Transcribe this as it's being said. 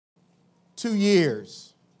2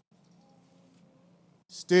 years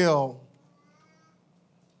still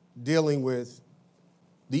dealing with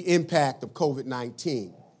the impact of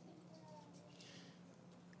COVID-19.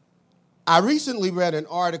 I recently read an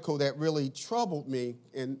article that really troubled me,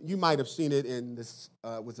 and you might have seen it in this,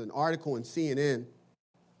 was an article in CNN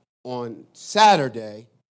on Saturday,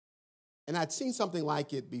 and I'd seen something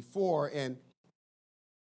like it before, and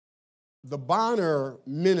the Bonner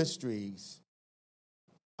Ministries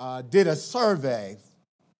did a survey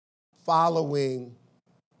following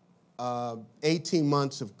 18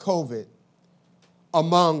 months of COVID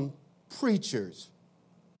among preachers,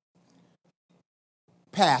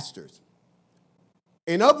 pastors.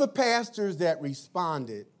 And of the pastors that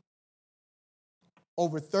responded,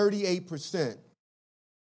 over 38%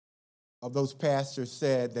 of those pastors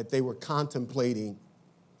said that they were contemplating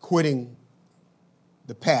quitting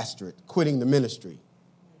the pastorate, quitting the ministry.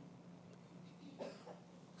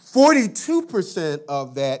 42%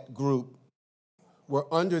 of that group were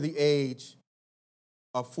under the age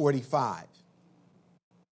of 45.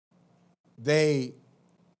 They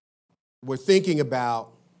were thinking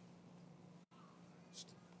about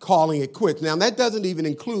calling it quits. Now, that doesn't even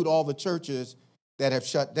include all the churches that have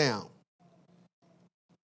shut down.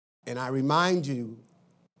 And I remind you,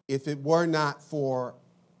 if it were not for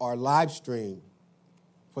our live stream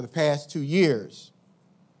for the past 2 years,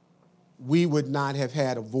 we would not have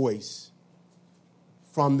had a voice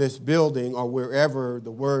from this building or wherever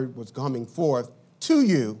the word was coming forth to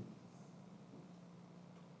you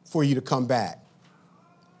for you to come back.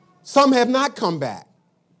 Some have not come back.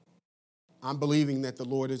 I'm believing that the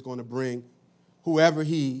Lord is going to bring whoever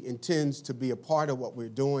he intends to be a part of what we're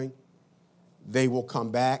doing, they will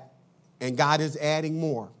come back, and God is adding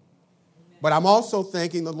more. Amen. But I'm also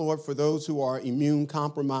thanking the Lord for those who are immune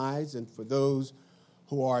compromised and for those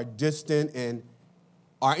who are distant and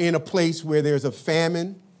are in a place where there's a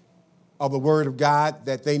famine of the Word of God,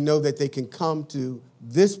 that they know that they can come to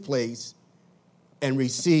this place and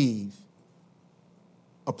receive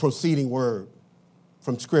a proceeding word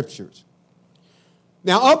from Scriptures.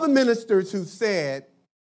 Now, of the ministers who said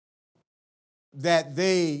that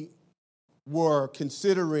they were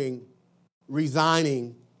considering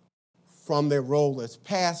resigning from their role as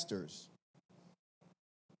pastors,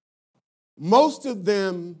 most of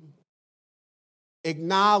them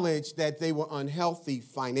acknowledged that they were unhealthy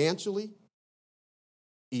financially,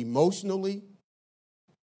 emotionally,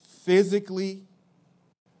 physically,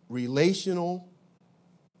 relational,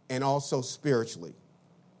 and also spiritually.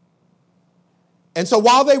 And so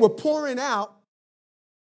while they were pouring out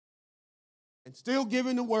and still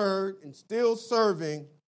giving the word and still serving,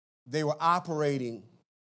 they were operating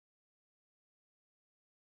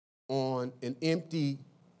on an empty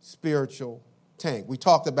spiritual tank. We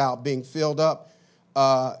talked about being filled up.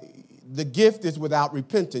 The gift is without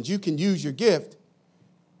repentance. You can use your gift,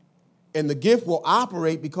 and the gift will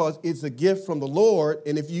operate because it's a gift from the Lord.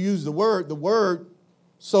 And if you use the word,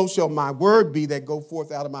 so shall my word be that go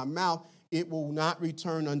forth out of my mouth. It will not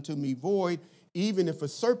return unto me void. Even if a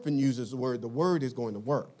serpent uses the word is going to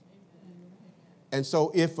work. And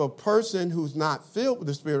so if a person who's not filled with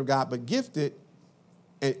the Spirit of God but gifted,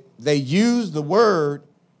 and they use the word,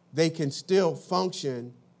 they can still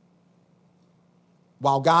function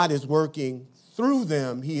while God is working through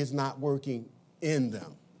them. He is not working in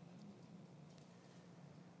them.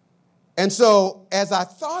 And so as I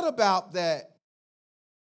thought about that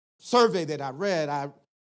survey that I read, I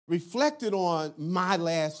reflected on my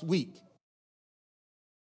last week.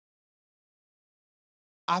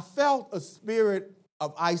 I felt a spirit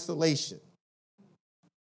of isolation.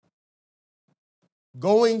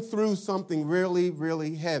 Going through something really,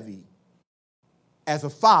 really heavy as a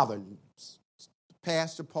father,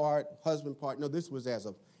 pastor part, husband part. No, this was as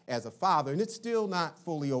a father, and it's still not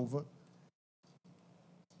fully over.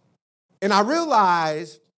 And I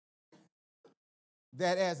realized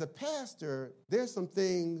that as a pastor, there's some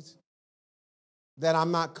things that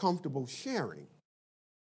I'm not comfortable sharing.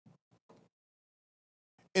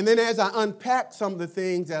 And then as I unpacked some of the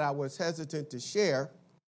things that I was hesitant to share,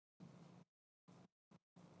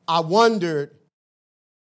 I wondered,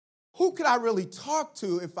 who could I really talk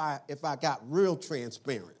to if I got real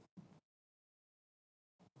transparent?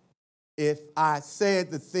 If I said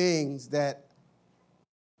the things that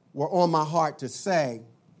were on my heart to say,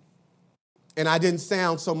 and I didn't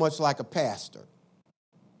sound so much like a pastor.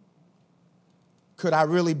 Could I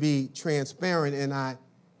really be transparent? And I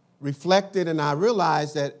reflected and I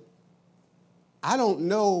realized that I don't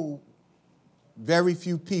know very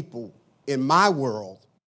few people in my world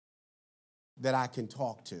that I can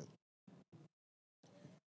talk to.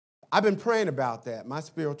 I've been praying about that. My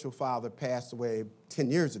spiritual father passed away 10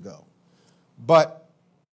 years ago. But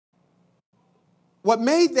what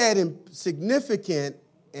made that significant,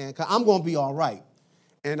 and I'm going to be all right,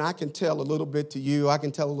 and I can tell a little bit to you, I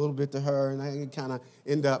can tell a little bit to her, and I can kind of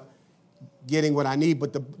end up getting what I need.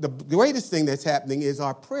 But the greatest thing that's happening is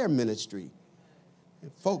our prayer ministry.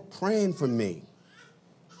 Folk praying for me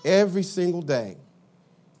every single day.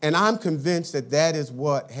 And I'm convinced that that is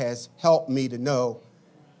what has helped me to know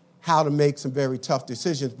how to make some very tough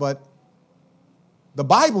decisions. But the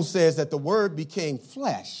Bible says that the Word became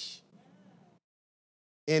flesh,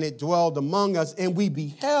 and it dwelled among us, and we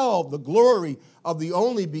beheld the glory of the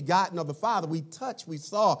only begotten of the Father. We touched, we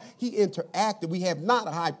saw, he interacted. We have not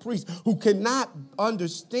a high priest who cannot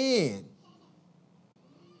understand.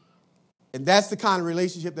 And that's the kind of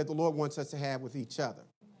relationship that the Lord wants us to have with each other,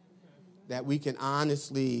 that we can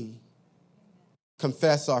honestly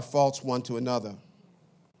confess our faults one to another.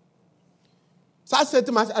 So I said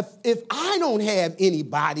to myself, if I don't have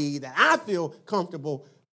anybody that I feel comfortable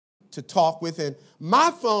to talk with, and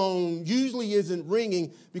my phone usually isn't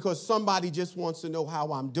ringing because somebody just wants to know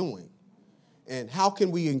how I'm doing and how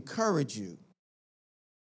can we encourage you,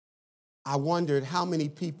 I wondered how many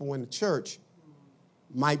people in the church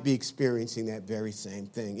might be experiencing that very same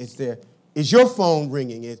thing. Is your phone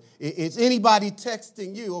ringing? Is anybody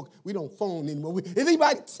texting you? We don't phone anymore. Is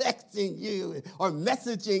anybody texting you or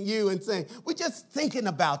messaging you and saying, we're just thinking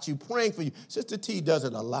about you, praying for you? Sister T does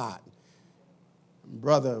it a lot.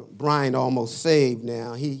 Brother Brian almost saved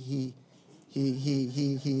now. He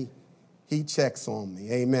checks on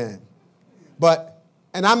me. Amen.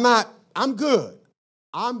 And I'm good.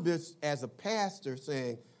 I'm just, as a pastor,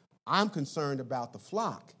 saying, I'm concerned about the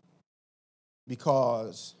flock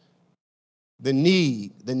because the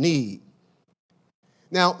need.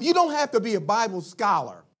 Now, you don't have to be a Bible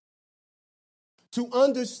scholar to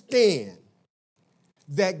understand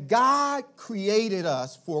that God created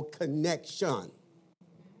us for connection.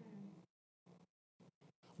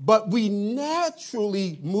 But we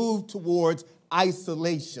naturally move towards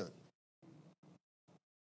isolation.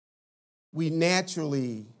 We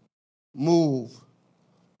naturally move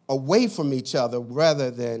away from each other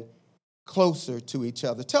rather than closer to each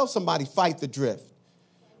other. Tell somebody, fight the drift.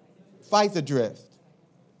 Fight the drift.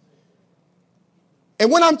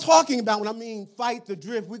 And when I mean fight the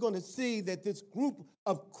drift, we're going to see that this group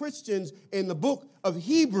of Christians in the book of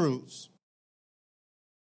Hebrews,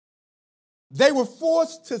 they were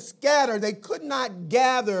forced to scatter. They could not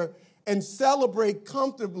gather and celebrate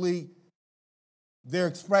comfortably their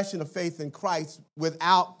expression of faith in Christ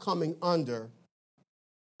without coming under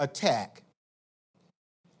attack.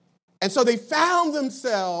 And so they found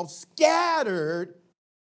themselves scattered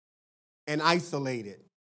and isolated.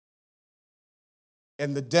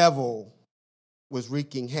 And the devil was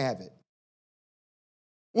wreaking havoc.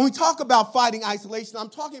 When we talk about fighting isolation, I'm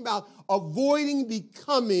talking about avoiding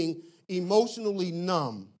becoming emotionally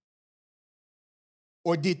numb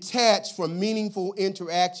or detached from meaningful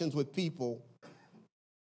interactions with people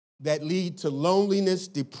that lead to loneliness,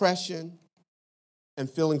 depression, and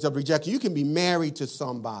feelings of rejection. You can be married to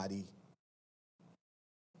somebody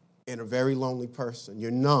and a very lonely person.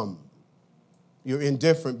 You're numb. You're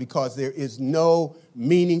indifferent because there is no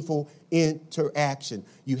meaningful interaction.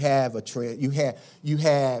 You have an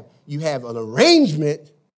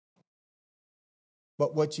arrangement,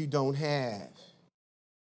 but what you don't have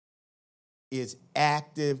is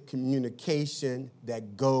active communication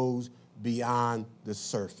that goes beyond the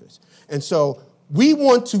surface. And so we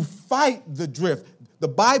want to fight the drift. The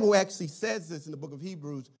Bible actually says this in the book of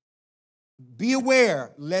Hebrews, be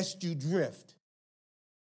aware lest you drift.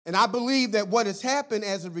 And I believe that what has happened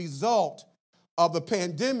as a result of the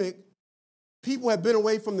pandemic, people have been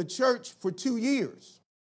away from the church for 2 years.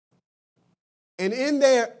 And in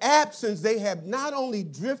their absence, they have not only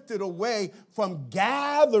drifted away from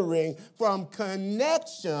gathering, from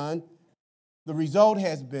connection, the result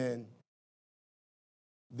has been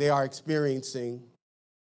they are experiencing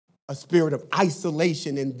a spirit of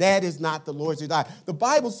isolation, and that is not the Lord's desire. The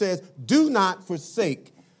Bible says, do not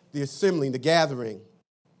forsake the assembling, the gathering,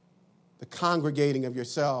 the congregating of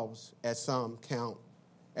yourselves, as some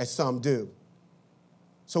do.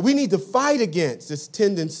 So we need to fight against this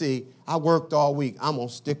tendency. I worked all week. I'm going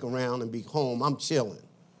to stick around and be home. I'm chilling.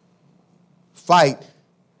 Fight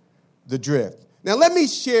the drift. Now, let me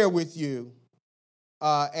share with you,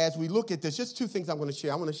 as we look at this, just two things I'm going to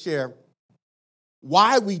share. I want to share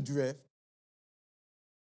why we drift.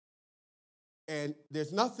 And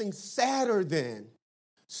there's nothing sadder than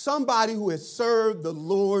somebody who has served the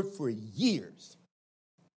Lord for years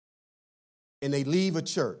and they leave a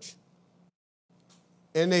church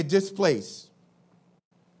and they're displaced,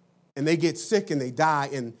 and they get sick and they die.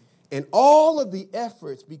 And all of the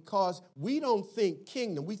efforts, because we don't think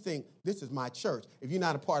kingdom, we think this is my church. If you're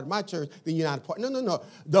not a part of my church, then you're not a part. No.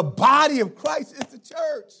 The body of Christ is the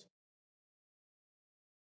church.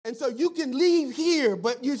 And so you can leave here,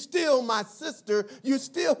 but you're still my sister. You're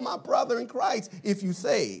still my brother in Christ if you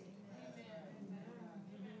saved.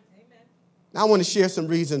 Now I want to share some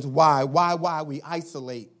reasons why we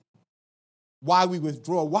isolate, why we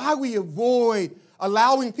withdraw, why we avoid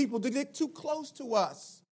allowing people to get too close to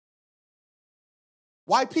us,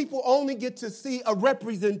 why people only get to see a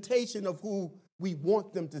representation of who we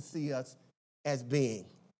want them to see us as being.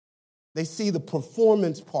 They see the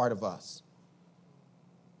performance part of us.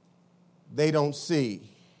 They don't see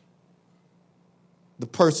the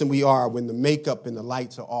person we are when the makeup and the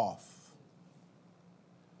lights are off.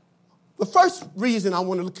 The first reason I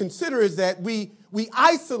want to consider is that we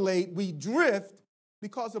isolate, we drift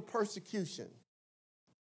because of persecution.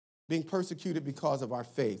 Being persecuted because of our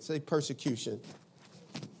faith. Say persecution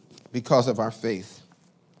because of our faith.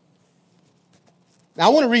 Now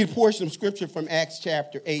I want to read a portion of scripture from Acts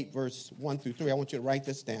chapter 8, verse 1 through 3. I want you to write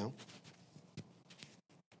this down.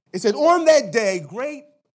 It said, on that day,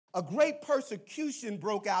 a great persecution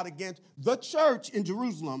broke out against the church in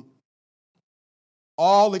Jerusalem.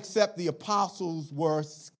 All except the apostles were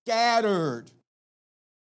scattered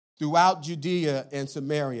throughout Judea and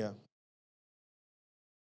Samaria.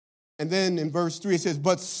 And then in verse 3 it says,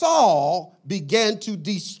 but Saul began to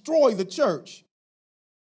destroy the church.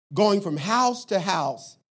 Going from house to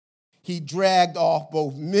house, he dragged off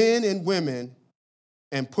both men and women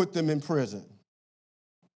and put them in prison.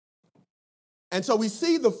 And so we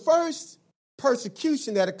see the first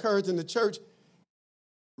persecution that occurs in the church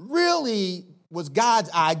really was God's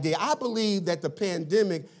idea. I believe that the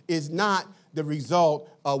pandemic is not the result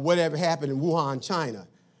of whatever happened in Wuhan, China.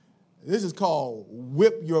 This is called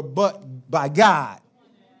whip your butt by God.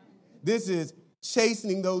 This is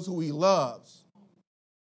chastening those who he loves.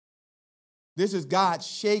 This is God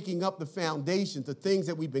shaking up the foundations, the things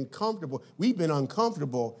that we've been comfortable. We've been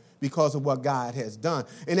uncomfortable because of what God has done.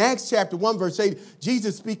 In Acts chapter 1, verse 8,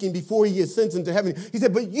 Jesus speaking before he ascends into heaven, he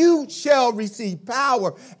said, but you shall receive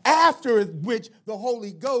power, after which the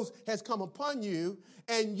Holy Ghost has come upon you,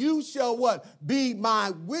 and you shall what? Be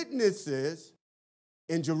my witnesses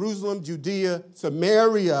in Jerusalem, Judea,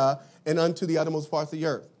 Samaria, and unto the uttermost parts of the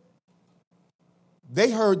earth. They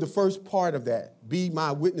heard the first part of that, be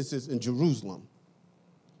my witnesses in Jerusalem.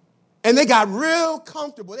 And they got real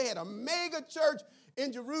comfortable. They had a mega church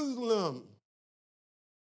in Jerusalem.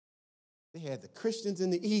 They had the Christians in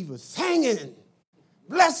the Eva singing,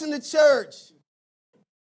 blessing the church.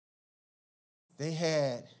 They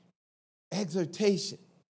had exhortation,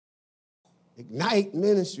 ignite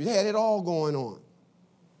ministry. They had it all going on.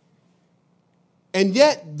 And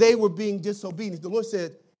yet they were being disobedient. The Lord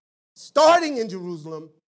said, starting in Jerusalem,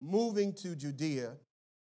 moving to Judea.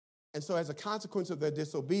 And so as a consequence of their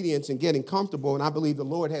disobedience and getting comfortable, and I believe the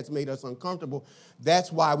Lord has made us uncomfortable,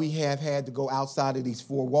 that's why we have had to go outside of these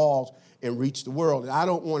four walls and reach the world. And I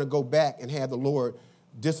don't want to go back and have the Lord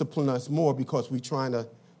discipline us more because we're trying to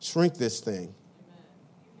shrink this thing.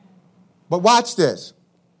 But watch this.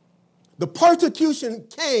 The persecution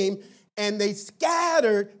came and they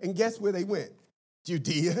scattered, and guess where they went?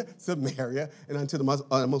 Judea, Samaria, and unto the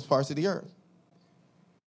uttermost parts of the earth.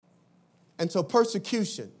 And so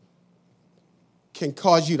persecution can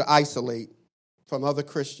cause you to isolate from other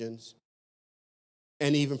Christians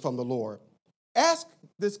and even from the Lord. Ask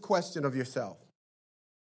this question of yourself.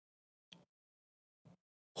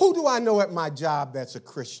 Who do I know at my job that's a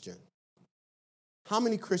Christian? How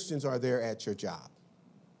many Christians are there at your job?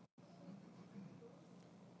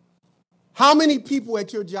 How many people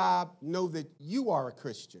at your job know that you are a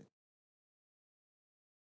Christian?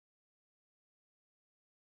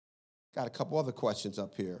 Got a couple other questions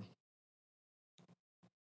up here.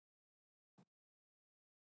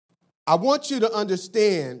 I want you to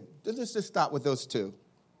understand, let's just stop with those two.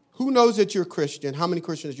 Who knows that you're a Christian? How many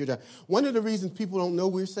Christians at your job? One of the reasons people don't know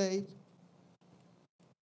we're saved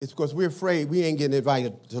is because we're afraid we ain't getting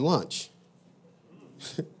invited to lunch.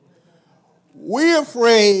 We're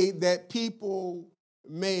afraid that people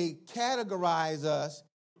may categorize us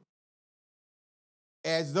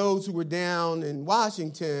as those who were down in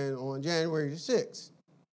Washington on January the 6th.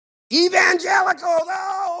 Evangelicals,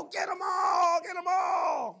 oh, get them all, get them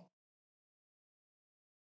all.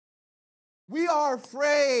 We are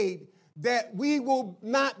afraid that we will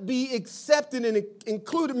not be accepted and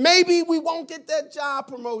included. Maybe we won't get that job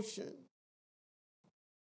promotion.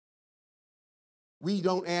 We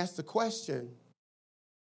don't ask the question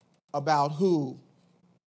about who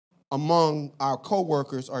among our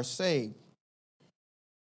co-workers are saved.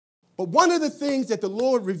 But one of the things that the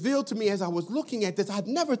Lord revealed to me as I was looking at this, I'd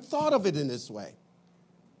never thought of it in this way.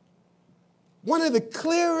 One of the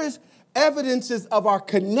clearest evidences of our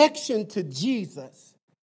connection to Jesus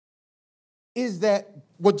is that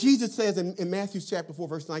what Jesus says in Matthew chapter 4,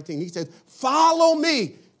 verse 19. He says, follow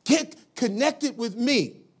me, get connected with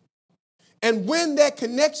me. And when that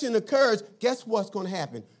connection occurs, guess what's going to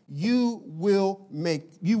happen? You will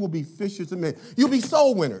be fishers of men. You'll be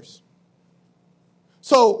soul winners.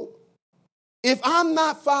 So if I'm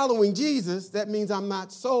not following Jesus, that means I'm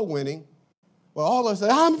not soul winning. Well, all of us say,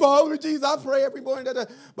 I'm following Jesus, I pray every morning.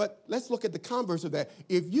 But let's look at the converse of that.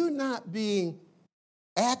 If you're not being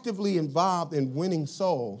actively involved in winning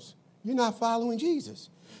souls, you're not following Jesus.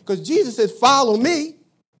 Because Jesus says, follow me.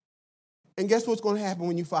 And guess what's going to happen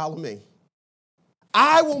when you follow me?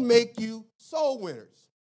 I will make you soul winners.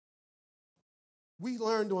 We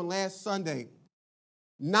learned on last Sunday,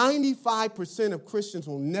 95% of Christians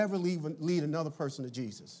will never lead another person to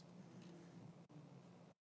Jesus.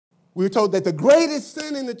 We were told that the greatest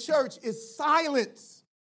sin in the church is silence.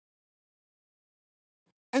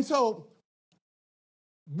 And so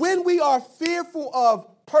when we are fearful of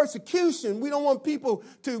persecution, we don't want people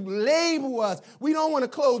to label us. We don't want to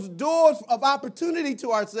close doors of opportunity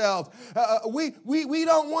to ourselves. We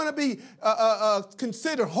don't want to be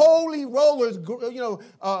considered holy rollers,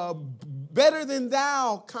 better than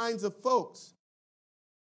thou kinds of folks.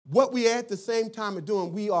 What we at the same time are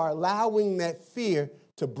doing, we are allowing that fear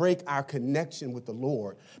to break our connection with the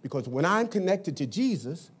Lord. Because when I'm connected to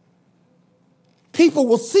Jesus, people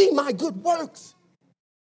will see my good works.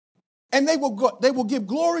 And they will give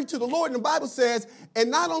glory to the Lord. And the Bible says,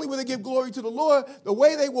 and not only will they give glory to the Lord, the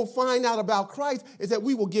way they will find out about Christ is that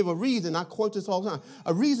we will give a reason. I quote this all the time,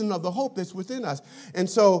 a reason of the hope that's within us. And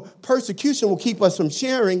so persecution will keep us from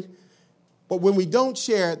sharing. But when we don't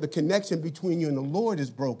share, the connection between you and the Lord is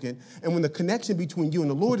broken. And when the connection between you and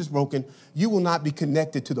the Lord is broken, you will not be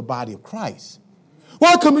connected to the body of Christ.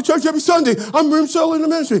 Well, I come to church every Sunday. I'm room solo in the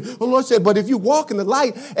ministry. The Lord said, but if you walk in the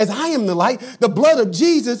light as I am the light, the blood of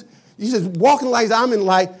Jesus, he says, walk in the light as I'm in the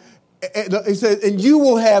light. He says, and you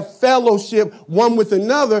will have fellowship one with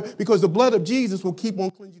another because the blood of Jesus will keep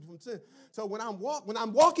on cleansing you from sin. So when I'm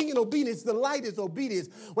walking in obedience, the light is obedience.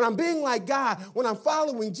 When I'm being like God, when I'm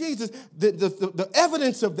following Jesus, the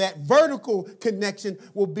evidence of that vertical connection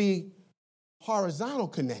will be horizontal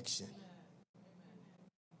connection.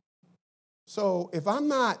 So if I'm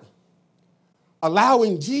not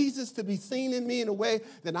allowing Jesus to be seen in me in a way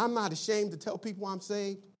that I'm not ashamed to tell people I'm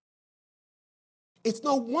saved, it's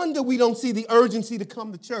no wonder we don't see the urgency to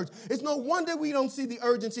come to church. It's no wonder we don't see the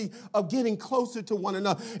urgency of getting closer to one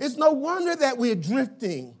another. It's no wonder that we're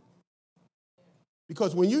drifting.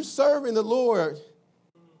 Because when you're serving the Lord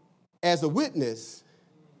as a witness,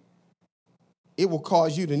 it will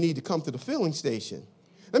cause you to need to come to the filling station.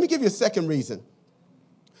 Let me give you a second reason.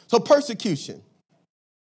 So persecution.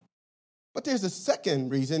 But there's a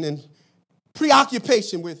second reason, and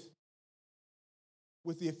preoccupation with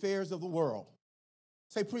the affairs of the world.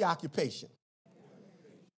 Say preoccupation.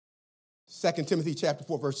 2 Timothy chapter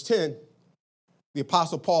 4, verse 10, the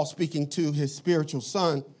Apostle Paul speaking to his spiritual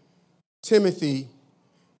son, Timothy,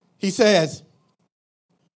 he says,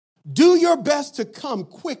 do your best to come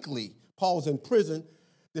quickly. Paul's in prison.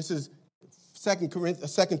 This is 2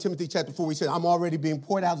 Timothy chapter 4, he said, I'm already being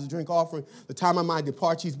poured out as a drink offering. The time of my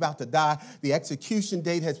departure, he's about to die. The execution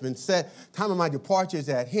date has been set. Time of my departure is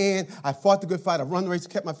at hand. I fought the good fight. I run the race,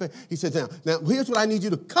 kept my faith. He says, now here's what I need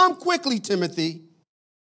you to come quickly, Timothy.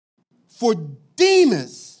 For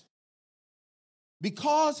Demas,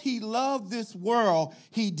 because he loved this world,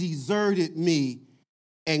 he deserted me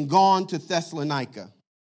and gone to Thessalonica.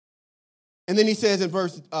 And then he says in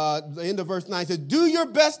the end of verse 9, he says, do your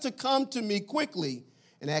best to come to me quickly.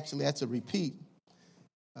 And actually, that's a repeat.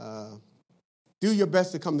 Do your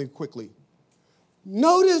best to come to me quickly.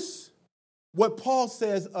 Notice what Paul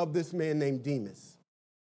says of this man named Demas.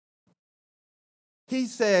 He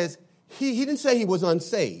says, he didn't say he was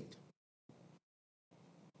unsaved.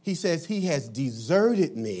 He says he has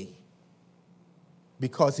deserted me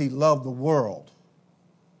because he loved the world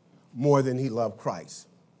more than he loved Christ.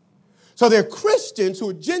 So there are Christians who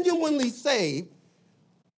are genuinely saved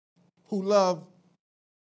who love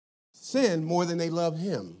sin more than they love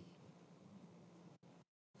him.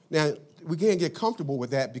 Now, we can't get comfortable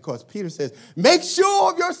with that because Peter says, make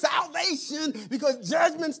sure of your salvation because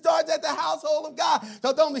judgment starts at the household of God.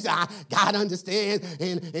 So don't be saying, God understands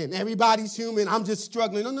and everybody's human. I'm just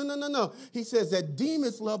struggling. No. He says that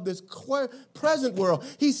Demas loved this present world.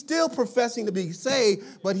 He's still professing to be saved,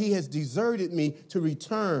 but he has deserted me to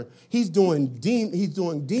return. He's doing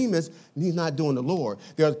Demas and he's not doing the Lord.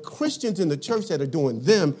 There are Christians in the church that are doing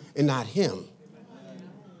them and not him.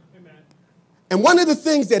 And one of the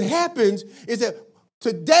things that happens is that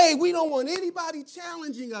today we don't want anybody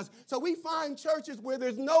challenging us. So we find churches where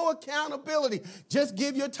there's no accountability. Just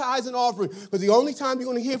give your tithes and offering. Because the only time you're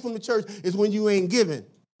going to hear from the church is when you ain't giving.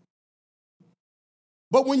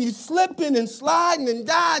 But when you slipping and sliding and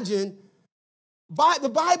dodging,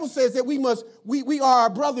 the Bible says that we are our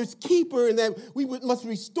brother's keeper and that we must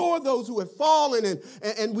restore those who have fallen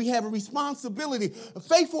and we have a responsibility.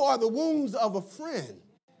 Faithful are the wounds of a friend.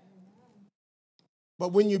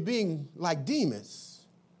 But when you're being like Demas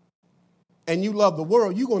and you love the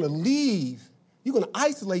world, you're going to leave. You're going to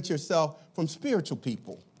isolate yourself from spiritual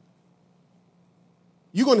people.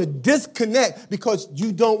 You're going to disconnect because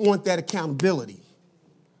you don't want that accountability.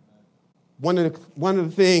 One of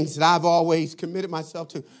the things that I've always committed myself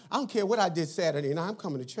to, I don't care what I did Saturday night, I'm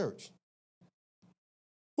coming to church.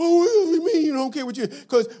 Well, what do you mean you don't care what you...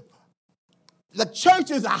 Because the church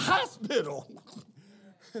is a hospital.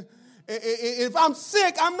 If I'm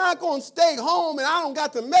sick, I'm not going to stay home and I don't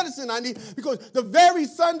got the medicine I need because the very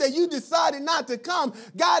Sunday you decided not to come,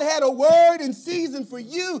 God had a word in season for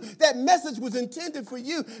you. That message was intended for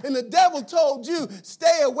you. And the devil told you,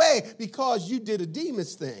 stay away because you did a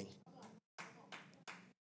Demas thing.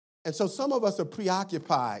 And so some of us are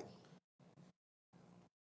preoccupied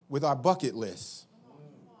with our bucket list.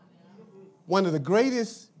 One of the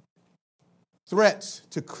greatest threats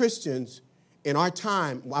to Christians in our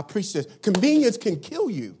time, I preach this, convenience can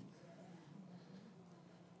kill you.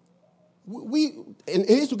 And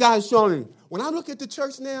here's what God is showing me. When I look at the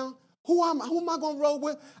church now, who am I going to roll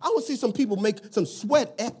with? I want to see some people make some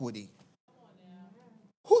sweat equity.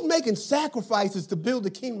 Who's making sacrifices to build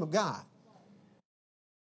the kingdom of God?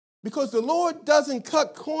 Because the Lord doesn't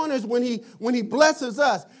cut corners when he blesses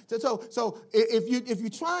us. So if you're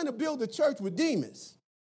trying to build a church with Demas,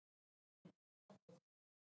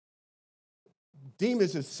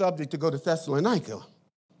 Demas is subject to go to Thessalonica.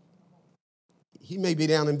 He may be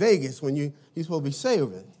down in Vegas when he's supposed to be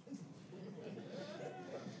saving.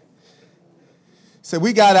 So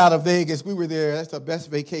we got out of Vegas. We were there. That's our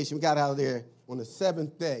best vacation. We got out of there on the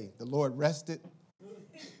 7th day. The Lord rested.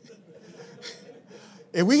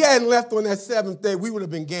 If we hadn't left on that 7th day, we would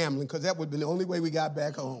have been gambling because that would have been the only way we got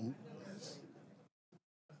back home.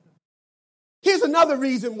 Here's another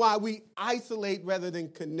reason why we isolate rather than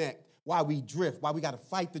connect. Why we drift, why we got to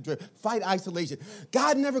fight the drift, fight isolation.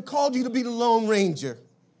 God never called you to be the Lone Ranger.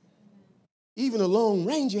 Even the Lone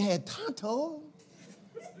Ranger had Tonto.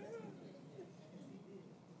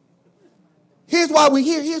 Here's why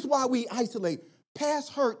we isolate.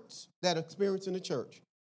 Past hurts that are experienced in the church.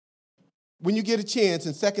 When you get a chance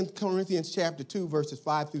in 2 Corinthians chapter 2, verses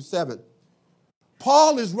 5 through 7,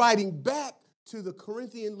 Paul is writing back to the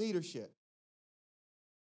Corinthian leadership.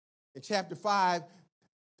 In chapter 5,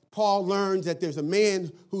 Paul learns that there's a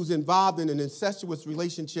man who's involved in an incestuous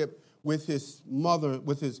relationship with his mother,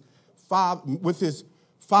 with his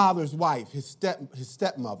father's wife, his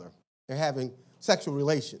stepmother. They're having sexual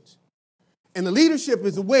relations. And the leadership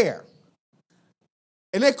is aware.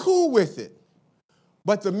 And they're cool with it.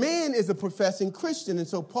 But the man is a professing Christian. And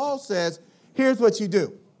so Paul says, here's what you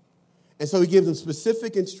do. And so he gives them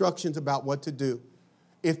specific instructions about what to do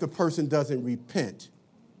if the person doesn't repent.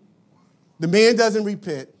 The man doesn't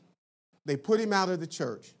repent. They put him out of the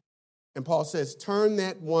church. And Paul says, turn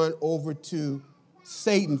that one over to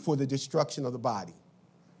Satan for the destruction of the body.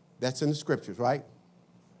 That's in the scriptures, right?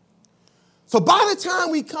 So by the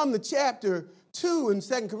time we come to chapter 2 in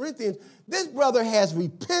 2 Corinthians, this brother has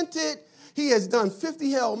repented. He has done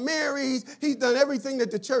 50 Hail Marys. He's done everything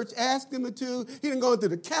that the church asked him to do. He didn't go into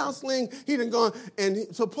the counseling.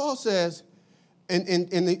 So Paul says,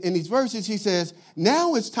 in these verses, he says,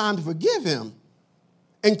 now it's time to forgive him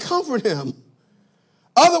and comfort him.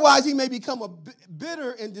 Otherwise, he may become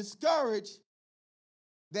bitter and discouraged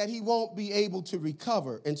that he won't be able to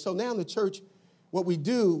recover. And so now in the church, what we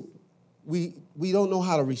do, we don't know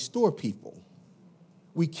how to restore people.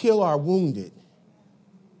 We kill our wounded.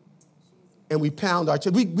 And we pound our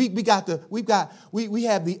church. We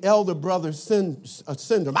have the elder brother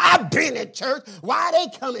syndrome. I've been at church. Why are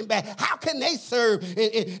they coming back? How can they serve?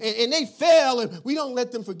 And they fail, and we don't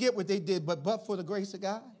let them forget what they did, but for the grace of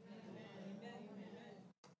God.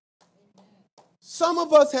 Some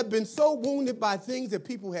of us have been so wounded by things that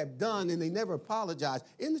people have done and they never apologize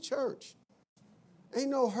in the church. Ain't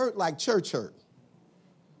no hurt like church hurt.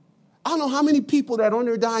 I don't know how many people that are on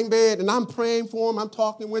their dying bed, and I'm praying for them, I'm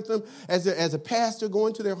talking with them as a pastor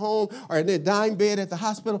going to their home or in their dying bed at the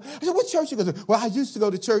hospital. I said, what church you go to? Well, I used to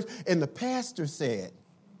go to church, and the pastor said.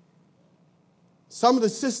 Some of the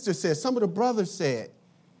sisters said, some of the brothers said.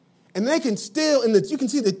 And they can still, you can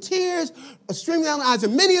see the tears streaming down the eyes.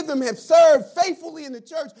 And many of them have served faithfully in the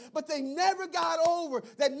church, but they never got over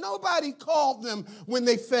that nobody called them when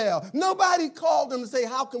they fell. Nobody called them to say,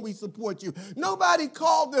 how can we support you? Nobody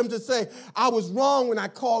called them to say, I was wrong when I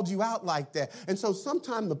called you out like that. And so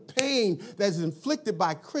sometimes the pain that's inflicted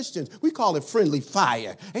by Christians, we call it friendly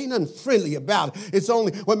fire. Ain't nothing friendly about it. It's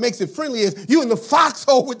only what makes it friendly is you in the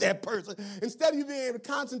foxhole with that person. Instead of you being able to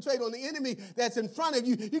concentrate on the enemy that's in front of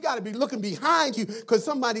you, you got to be looking behind you because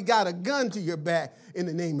somebody got a gun to your back in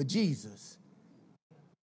the name of Jesus.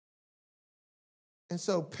 And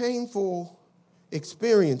so painful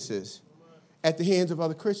experiences at the hands of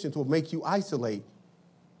other Christians will make you isolate.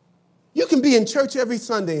 You can be in church every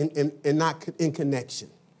Sunday and not in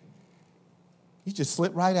connection. You just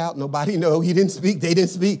slip right out. Nobody know. He didn't speak. They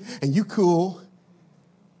didn't speak. And you cool.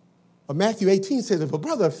 But Matthew 18 says, if a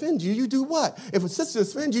brother offends you, you do what? If a sister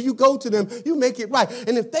offends you, you go to them, you make it right.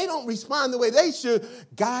 And if they don't respond the way they should,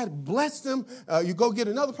 God bless them. You go get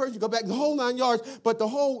another person, you go back the whole 9 yards. But the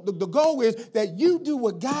goal is that you do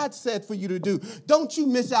what God said for you to do. Don't you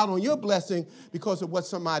miss out on your blessing because of what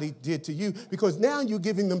somebody did to you, because now you're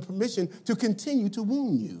giving them permission to continue to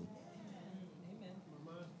wound you. Amen.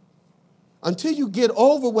 Until you get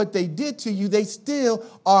over what they did to you, they still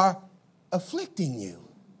are afflicting you.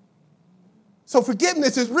 So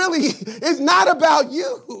forgiveness is not about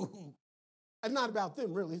you. It's not about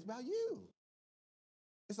them, really. It's about you.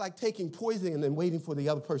 It's like taking poison and then waiting for the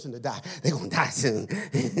other person to die. They're going to die soon.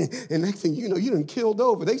 And next thing you know, you done killed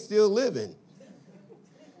over. They still living.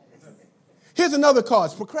 Here's another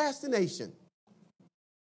cause, procrastination.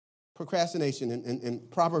 Procrastination in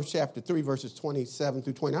Proverbs chapter 3, verses 27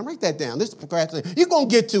 through 29. Write that down. This is procrastination. You're going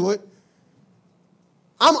to get to it.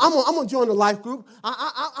 I'm going to join the life group.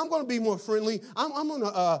 I'm going to be more friendly. I'm going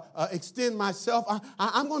to extend myself.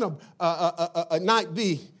 I'm going to not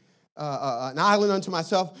be an island unto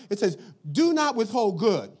myself. It says, do not withhold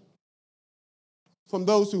good from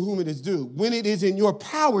those to whom it is due, when it is in your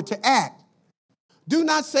power to act. Do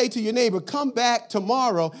not say to your neighbor, come back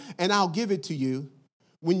tomorrow and I'll give it to you,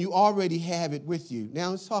 when you already have it with you.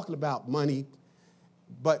 Now, it's talking about money,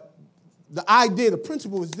 but the idea, the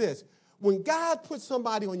principle is this. When God puts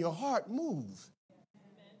somebody on your heart, move.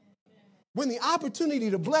 When the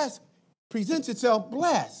opportunity to bless presents itself,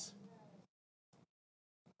 bless.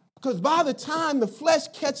 Because by the time the flesh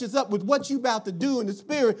catches up with what you're about to do in the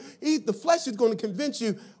spirit, the flesh is going to convince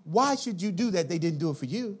you, why should you do that? They didn't do it for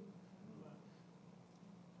you.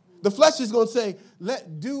 The flesh is going to say, let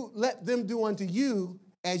them do unto you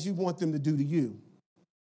as you want them to do to you.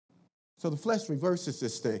 So the flesh reverses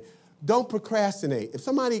this thing. Don't procrastinate.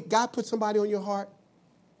 If God put somebody on your heart,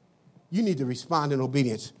 you need to respond in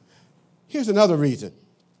obedience. Here's another reason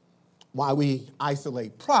why we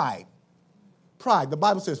isolate. Pride. Pride. The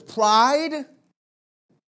Bible says pride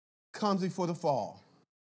comes before the fall.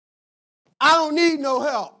 I don't need no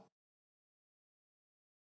help.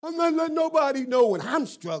 I'm not letting nobody know when I'm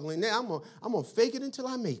struggling. Now I'm gonna fake it until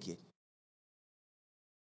I make it.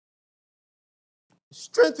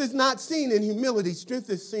 Strength is not seen in humility. Strength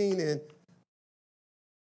is seen in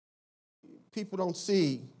people don't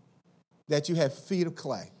see that you have feet of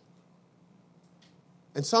clay.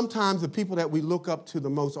 And sometimes the people that we look up to the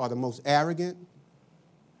most are the most arrogant,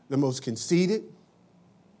 the most conceited.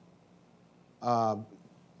 Brother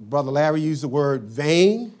Larry used the word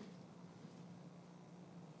vain.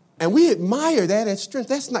 And we admire that as strength.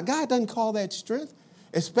 God doesn't call that strength,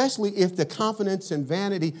 especially if the confidence and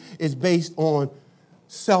vanity is based on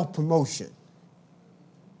self-promotion.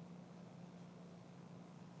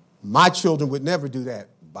 My children would never do that.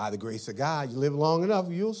 By the grace of God, you live long enough,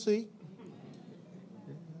 you'll see.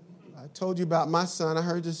 I told you about my son. I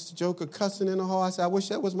heard this joke of cussing in the hall. I said, I wish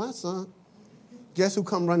that was my son. Guess who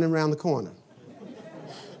come running around the corner?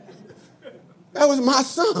 That was my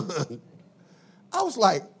son. I was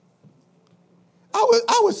like,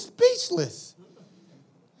 I was speechless.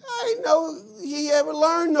 I didn't know he ever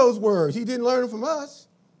learned those words. He didn't learn them from us.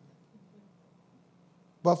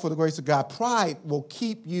 But for the grace of God, pride will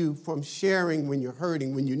keep you from sharing when you're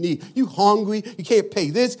hurting, when you need. You hungry, you can't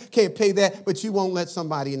pay this, can't pay that, but you won't let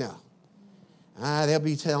somebody know. They'll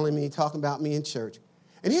be talking about me in church.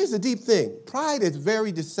 And here's the deep thing. Pride is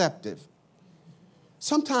very deceptive.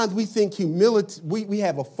 Sometimes we think humility, we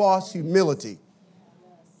have a false humility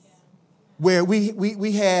where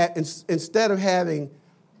we have, instead of having,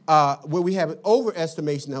 where we have an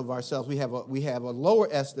overestimation of ourselves, we have a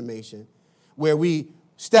lower estimation where we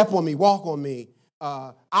step on me, walk on me,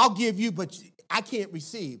 I'll give you, but I can't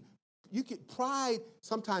receive. Pride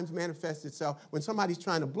sometimes manifests itself when somebody's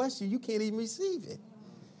trying to bless you, you can't even receive it.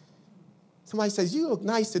 Somebody says, you look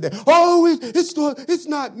nice today. Oh, it's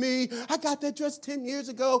not me. I got that dress 10 years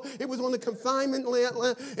ago. It was on the confinement land.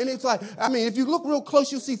 And it's like, I mean, if you look real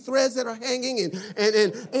close, you'll see threads that are hanging.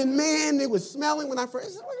 And man, it was smelling when I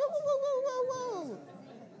first. Whoa.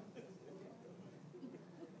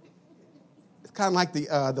 It's kind of like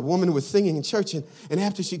the woman who was singing in church. And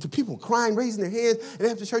after the people crying, raising their hands. And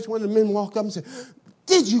after church, one of the men walked up and said,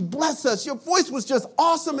 did you bless us? Your voice was just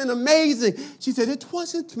awesome and amazing. She said, it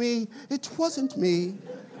wasn't me. It wasn't me.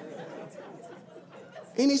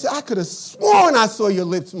 And he said, I could have sworn I saw your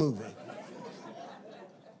lips moving.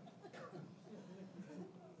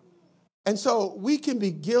 And so we can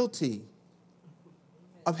be guilty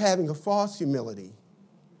of having a false humility,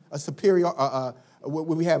 a superior, where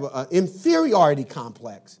we have an inferiority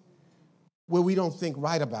complex, where we don't think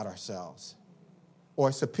right about ourselves. Or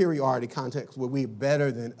a superiority context where we're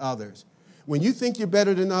better than others. When you think you're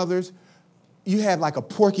better than others, you have like a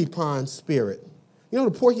porcupine spirit. You know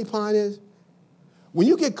what a porcupine is? When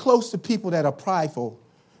you get close to people that are prideful,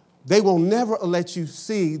 they will never let you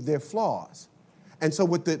see their flaws. And so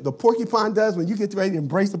what the porcupine does, when you get ready to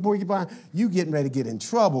embrace the porcupine, you getting ready to get in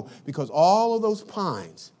trouble because all of those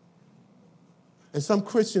pines. And some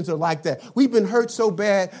Christians are like that. We've been hurt so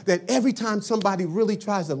bad that every time somebody really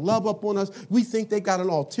tries to love up on us, we think they got an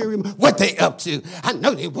ulterior. What they up to? I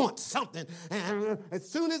know they want something. And as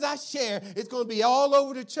soon as I share, it's going to be all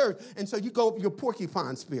over the church. And so you go up your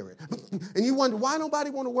porcupine spirit. And you wonder, why nobody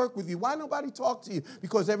want to work with you? Why nobody talk to you?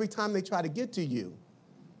 Because every time they try to get to you,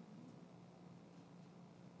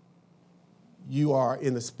 you are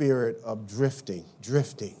in the spirit of drifting.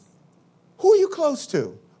 Who are you close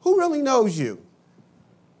to? Who really knows you?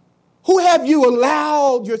 Who have you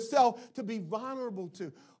allowed yourself to be vulnerable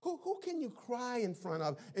to? Who can you cry in front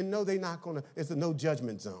of and know they're not going to, it's a no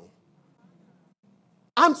judgment zone?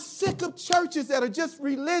 I'm sick of churches that are just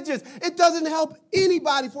religious. It doesn't help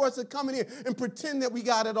anybody for us to come in here and pretend that we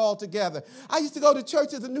got it all together. I used to go to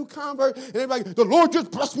church as a new convert, and everybody, the Lord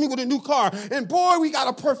just blessed me with a new car. And boy, we got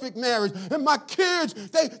a perfect marriage. And my kids,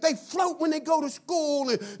 they float when they go to school,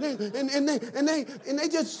 and they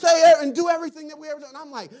just say it and do everything that we ever do. And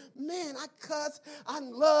I'm like, man, I cuss, I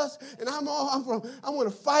lust, and I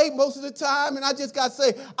want to fight most of the time. And I just got to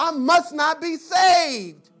say, I must not be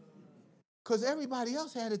saved. Because everybody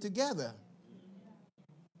else had it together.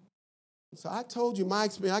 So I told you my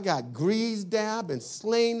experience. I got greased down, been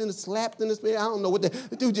slain and slapped in the spirit. I don't know what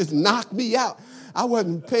the dude just knocked me out. I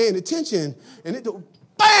wasn't paying attention. And it,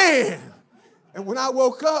 bam! And when I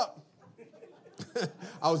woke up,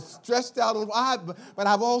 I was stressed out, but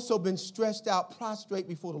I've also been stressed out, prostrate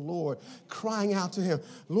before the Lord, crying out to him,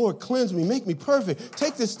 Lord, cleanse me, make me perfect,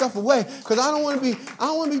 take this stuff away, because I don't want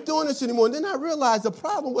to be doing this anymore. And then I realized the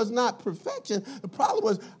problem was not perfection. The problem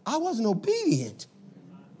was I wasn't obedient.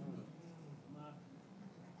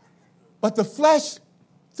 But the flesh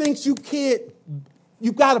thinks you've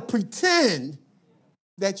got to pretend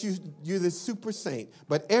that you're the super saint.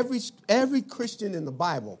 But every Christian in the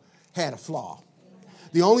Bible had a flaw.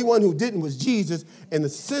 The only one who didn't was Jesus, and the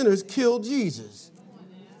sinners killed Jesus.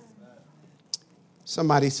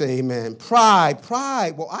 Somebody say amen. Pride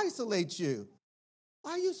will isolate you.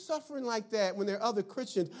 Why are you suffering like that when there are other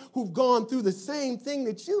Christians who've gone through the same thing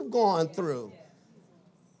that you've gone through?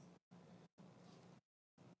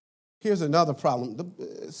 Here's another problem.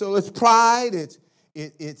 So it's pride,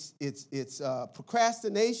 it's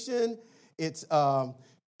procrastination, it's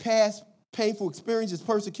past painful experiences,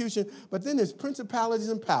 persecution, but then there's principalities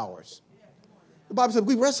and powers. The Bible says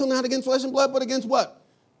we wrestle not against flesh and blood, but against what?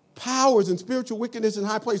 Powers and spiritual wickedness in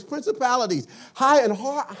high places, principalities,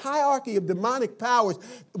 hierarchy of demonic powers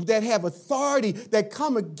that have authority that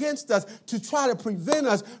come against us to try to prevent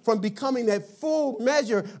us from becoming that full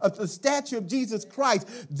measure of the stature of Jesus Christ.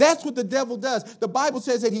 That's what the devil does. The Bible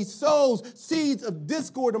says that he sows seeds of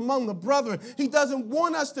discord among the brethren. He doesn't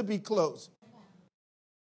want us to be close.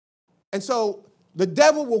 And so the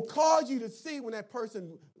devil will cause you to see when that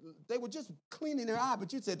person, they were just cleaning their eye,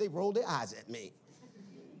 but you said they rolled their eyes at me.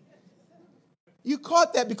 You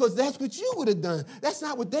caught that because that's what you would have done. That's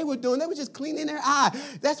not what they were doing. They were just cleaning their eye.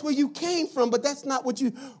 That's where you came from, but that's not what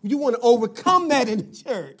you want to overcome that in the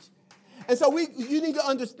church. And so you need to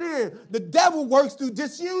understand the devil works through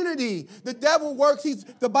disunity. The devil works,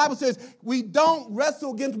 the Bible says, we don't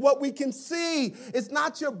wrestle against what we can see. It's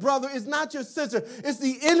not your brother, it's not your sister. It's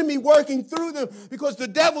the enemy working through them, because the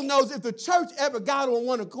devil knows if the church ever got on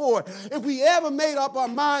one accord, if we ever made up our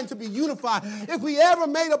mind to be unified, if we ever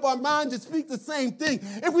made up our mind to speak the same thing,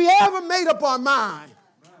 if we ever made up our mind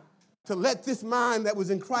to let this mind that was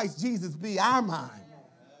in Christ Jesus be our mind,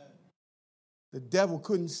 the devil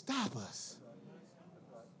couldn't stop us.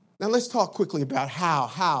 Now let's talk quickly about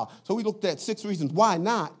how. So we looked at 6 reasons why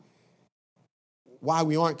not, why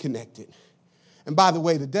we aren't connected. And by the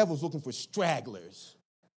way, the devil's looking for stragglers.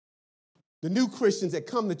 The new Christians that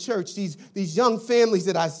come to church, these young families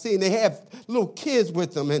that I see, and they have little kids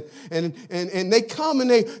with them, and they come and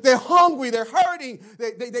they're hungry, they're hurting,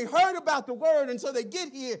 they heard about the word, and so they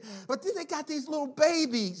get here. But then they got these little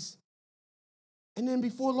babies. And then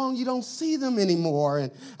before long, you don't see them anymore.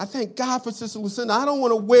 And I thank God for Sister Lucinda. I don't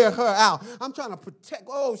want to wear her out. I'm trying to protect.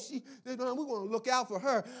 We want to look out for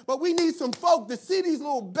her. But we need some folk to see these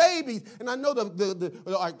little babies. And I know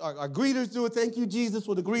our greeters do it. Thank you, Jesus,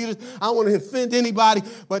 for the greeters. I don't want to offend anybody.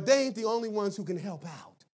 But they ain't the only ones who can help out.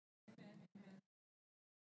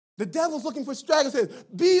 The devil's looking for stragglers. Says,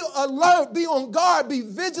 be alert, be on guard, be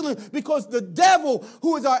vigilant, because the devil,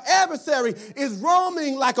 who is our adversary, is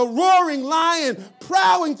roaming like a roaring lion,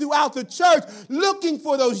 prowling throughout the church, looking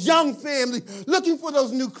for those young families, looking for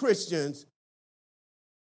those new Christians,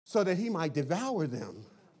 so that he might devour them.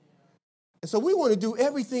 And so we want to do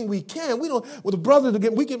everything we can. The brothers,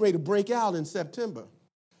 we get ready to break out in September.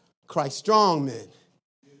 Christ strong men.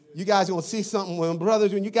 You guys are going to see something when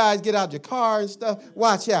brothers, when you guys get out your car and stuff,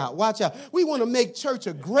 watch out. We want to make church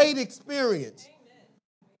a great experience. Amen.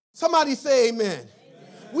 Somebody say amen. Amen.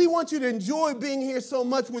 We want you to enjoy being here so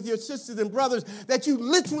much with your sisters and brothers that you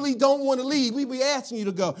literally don't want to leave. We be asking you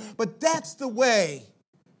to go. But that's the way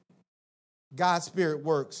God's Spirit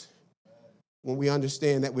works when we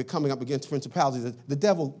understand that we're coming up against principalities. The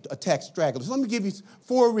devil attacks stragglers. Let me give you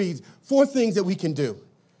 4 things that we can do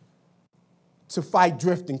to fight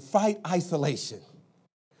drifting, fight isolation.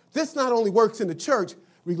 This not only works in the church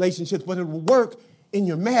relationships, but it will work in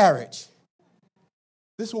your marriage.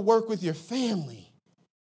 This will work with your family.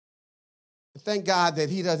 Thank God that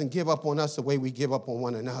he doesn't give up on us the way we give up on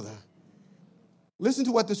one another. Listen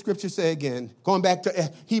to what the scriptures say again, going back to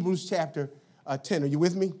Hebrews chapter 10. Are you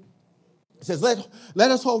with me? It says, let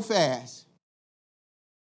us hold fast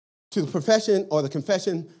to the profession or the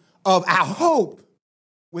confession of our hope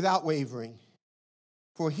without wavering.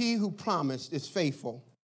 For he who promised is faithful.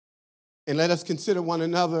 And let us consider one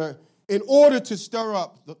another in order to stir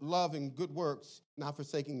up the love and good works, not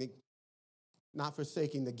forsaking the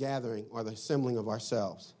gathering or the assembling of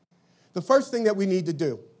ourselves. The first thing that we need to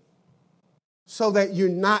do, so that you're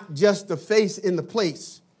not just the face in the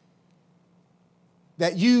place,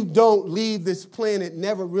 that you don't leave this planet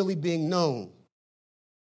never really being known,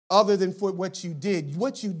 other than for what you did.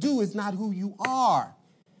 What you do is not who you are.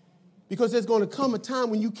 Because there's going to come a time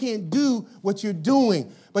when you can't do what you're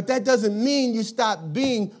doing. But that doesn't mean you stop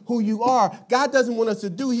being who you are. God doesn't want us to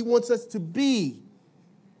do, he wants us to be.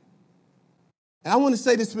 And I want to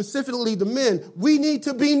say this specifically to men. We need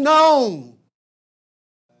to be known.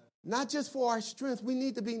 Not just for our strength. We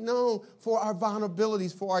need to be known for our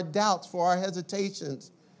vulnerabilities, for our doubts, for our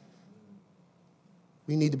hesitations.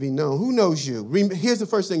 We need to be known. Who knows you? Here's the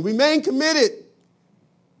first thing. Remain committed.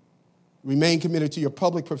 Remain committed to your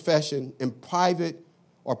public profession and private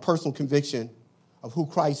or personal conviction of who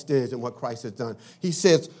Christ is and what Christ has done. He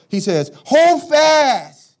says, hold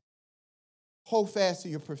fast. Hold fast to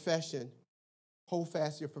your profession. Hold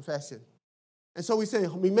fast to your profession. And so he's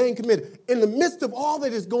saying, remain committed. In the midst of all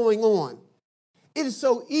that is going on, it is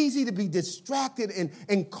so easy to be distracted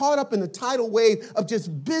and caught up in the tidal wave of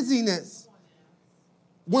just busyness.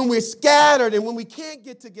 When we're scattered and when we can't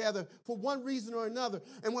get together for one reason or another.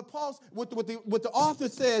 And what the author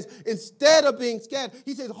says, instead of being scattered,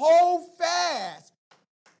 he says, hold fast,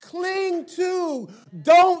 cling to,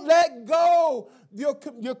 don't let go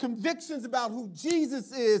your convictions about who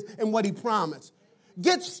Jesus is and what he promised.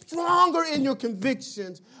 Get stronger in your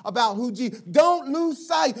convictions about who Jesus. Don't lose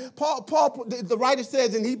sight. Paul, the writer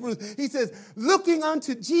says in Hebrews, he says, looking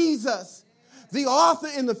unto Jesus, the author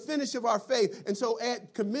and the finisher of our faith. And so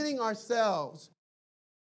at committing ourselves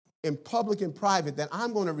in public and private, that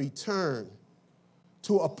I'm going to return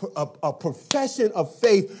to a profession of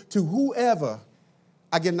faith to whoever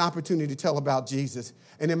I get an opportunity to tell about Jesus.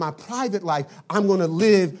 And in my private life, I'm going to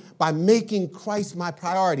live by making Christ my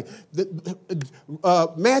priority.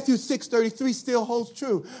 Matthew 6:33 still holds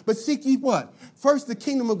true. But seek ye what? First the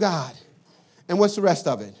kingdom of God. And what's the rest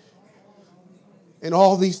of it? And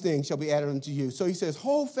all these things shall be added unto you. So he says,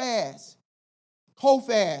 hold fast. Hold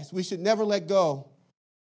fast. We should never let go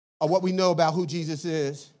of what we know about who Jesus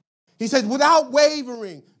is. He says, without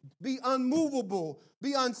wavering, be unmovable,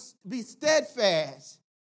 be steadfast.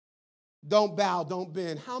 Don't bow, don't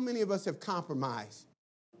bend. How many of us have compromised?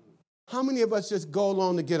 How many of us just go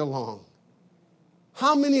along to get along?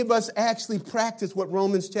 How many of us actually practice what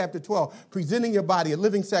Romans chapter 12, presenting your body a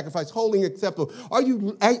living sacrifice, holy and acceptable? Are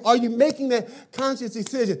you making that conscious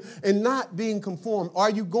decision and not being conformed? Are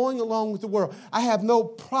you going along with the world? I have no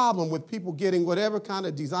problem with people getting whatever kind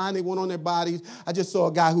of design they want on their bodies. I just saw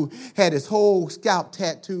a guy who had his whole scalp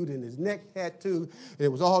tattooed and his neck tattooed, and it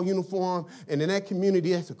was all uniform. And in that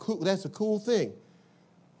community, that's a cool thing.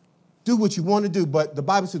 Do what you want to do, but the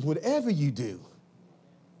Bible says whatever you do,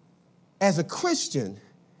 as a Christian,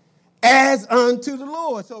 as unto the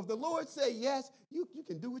Lord. So if the Lord say yes, you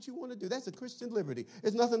can do what you want to do. That's a Christian liberty.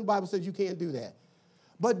 There's nothing the Bible says you can't do that.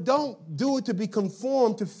 But don't do it to be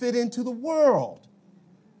conformed to fit into the world.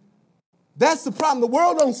 That's the problem. The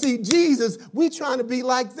world don't see Jesus. We're trying to be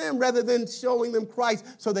like them rather than showing them Christ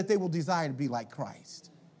so that they will desire to be like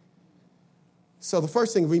Christ. So the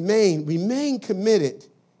first thing, remain committed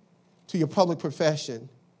to your public profession.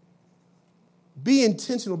 Be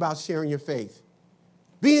intentional about sharing your faith.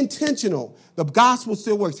 Be intentional. The gospel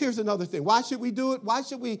still works. Here's another thing. Why should we do it? Why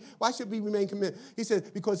should we remain committed? He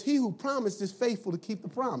said, because he who promised is faithful to keep the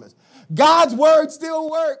promise. God's word still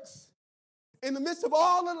works. In the midst of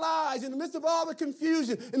all the lies, in the midst of all the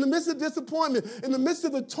confusion, in the midst of disappointment, in the midst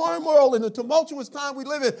of the turmoil and the tumultuous time we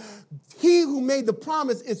live in, he who made the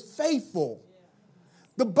promise is faithful.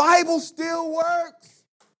 The Bible still works.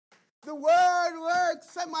 The word works.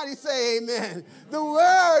 Somebody say amen. The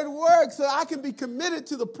word works so I can be committed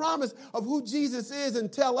to the promise of who Jesus is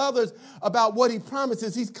and tell others about what he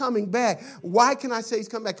promises. He's coming back. Why can I say he's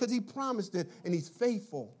coming back? Because he promised it and he's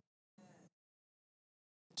faithful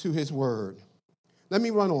to his word. Let me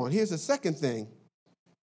run on. Here's the second thing.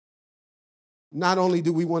 Not only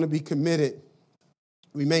do we want to be committed,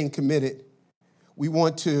 remain committed, we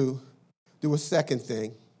want to do a second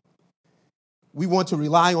thing. We want to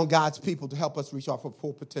rely on God's people to help us reach our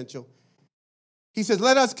full potential. He says,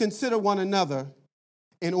 let us consider one another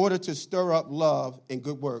in order to stir up love and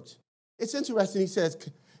good works. It's interesting.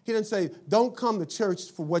 He doesn't say, don't come to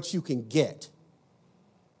church for what you can get.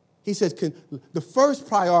 He says, the first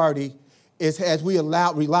priority is as we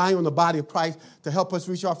rely on the body of Christ to help us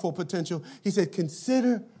reach our full potential. He said,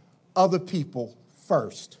 consider other people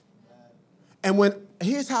first. And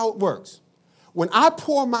here's how it works. When I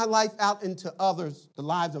pour my life out into others, the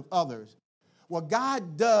lives of others, what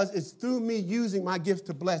God does is through me using my gifts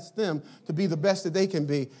to bless them to be the best that they can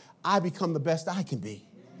be, I become the best I can be.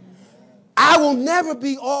 I will never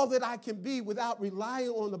be all that I can be without relying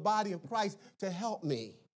on the body of Christ to help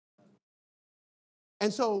me.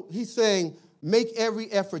 And so he's saying, make every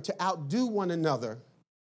effort to outdo one another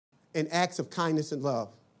in acts of kindness and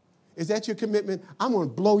love. Is that your commitment? I'm going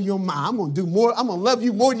to blow your mind. I'm going to do more. I'm going to love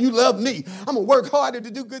you more than you love me. I'm going to work harder to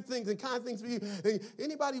do good things and kind things for you.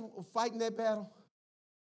 Anybody fighting that battle?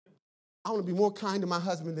 I want to be more kind to my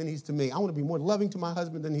husband than he's to me. I want to be more loving to my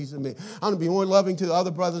husband than he's to me. I want to be more loving to the other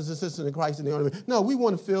brothers and sisters in Christ than they are to me. No, we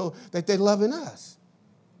want to feel that they're loving us.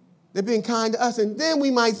 They're being kind to us, and then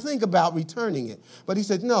we might think about returning it. But he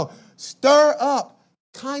said, no, stir up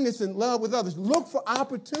kindness and love with others. Look for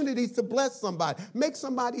opportunities to bless somebody. Make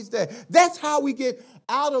somebody's day. That's how we get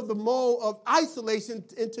out of the mold of isolation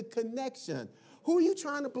into connection. Who are you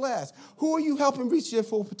trying to bless? Who are you helping reach their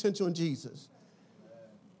full potential in Jesus?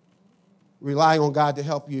 Rely on God to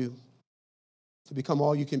help you to become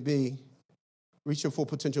all you can be. Reach your full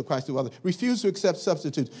potential in Christ through others. Refuse to accept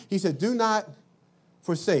substitutes. He said, do not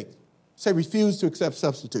forsake. Say, refuse to accept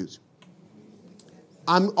substitutes.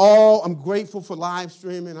 I'm grateful for live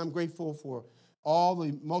streaming. I'm grateful for all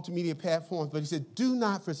the multimedia platforms. But he said, do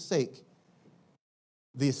not forsake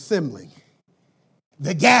the assembling,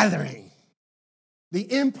 the gathering, the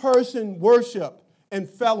in-person worship and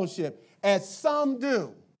fellowship, as some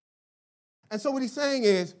do. And so what he's saying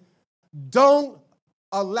is, don't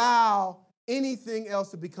allow anything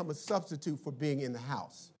else to become a substitute for being in the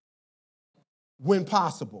house. When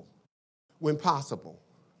possible. When possible.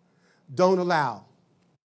 Don't allow.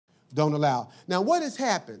 Don't allow. Now, what has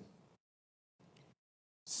happened?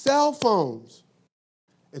 Cell phones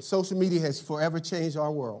and social media has forever changed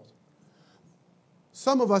our world.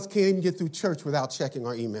 Some of us can't even get through church without checking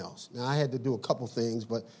our emails. Now, I had to do a couple things,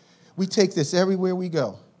 but we take this everywhere we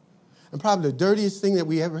go. And probably the dirtiest thing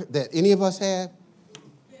that any of us have,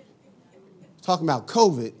 talking about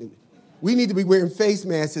COVID, we need to be wearing face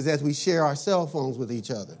masks as we share our cell phones with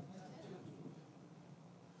each other.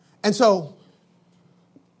 And so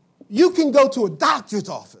you can go to a doctor's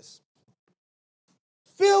office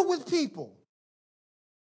filled with people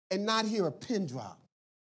and not hear a pin drop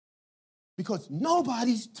because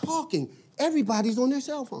nobody's talking. Everybody's on their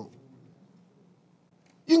cell phone.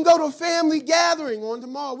 You can go to a family gathering on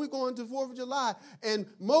tomorrow. We're going to 4th of July. And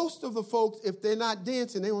most of the folks, if they're not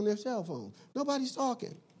dancing, they're on their cell phone. Nobody's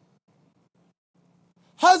talking.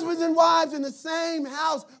 Husbands and wives in the same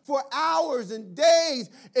house for hours and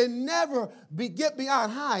days and never get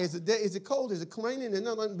beyond hi. Is it cold? Is it raining?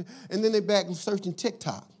 And then they're back searching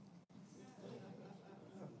TikTok.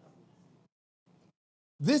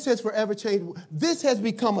 This has forever changed. This has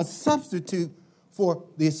become a substitute for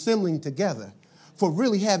the assembling together, for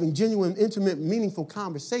really having genuine, intimate, meaningful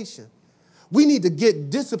conversation. We need to get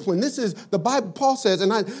disciplined. This is the Bible. Paul says,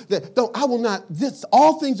 and I will not.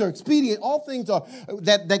 All things are expedient. All things are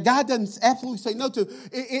that God doesn't absolutely say no to.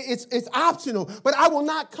 It's optional. But I will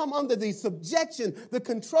not come under the subjection, the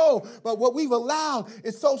control. But what we've allowed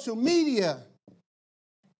is social media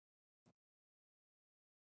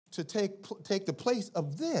to take the place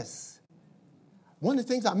of this. One of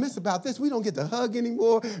the things I miss about this, we don't get to hug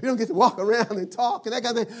anymore. We don't get to walk around and talk and that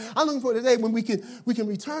kind of thing. I'm looking for the day when we can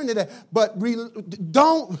return to that. But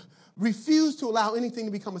don't refuse to allow anything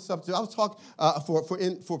to become a substitute. I was talking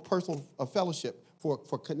for personal fellowship, for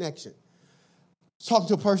connection. I was talking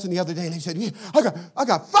to a person the other day and they said, yeah, I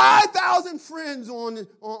got 5,000 friends on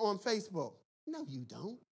Facebook. No, you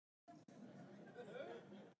don't.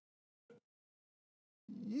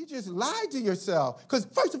 You just lied to yourself. Because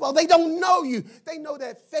first of all, they don't know you. They know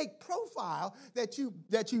that fake profile that you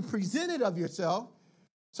presented of yourself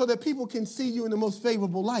so that people can see you in the most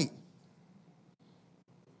favorable light.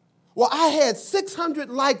 Well, I had 600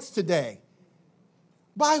 likes today.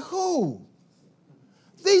 By who?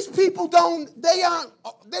 These people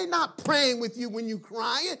they're not praying with you when you're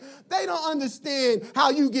crying. They don't understand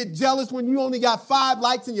how you get jealous when you only got 5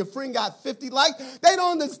 likes and your friend got 50 likes. They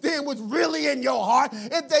don't understand what's really in your heart.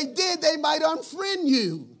 If they did, they might unfriend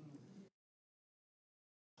you.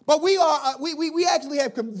 But we actually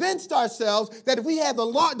have convinced ourselves that if we have the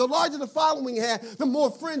larger the following we have, the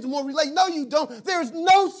more friends, the more relate. No, you don't. There's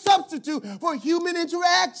no substitute for human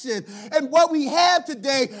interaction. And what we have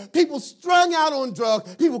today, people strung out on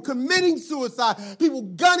drugs, people committing suicide, people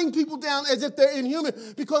gunning people down as if they're inhuman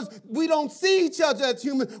because we don't see each other as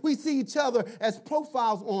human. We see each other as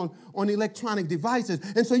profiles on electronic devices.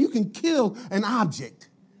 And so you can kill an object.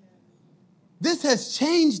 This has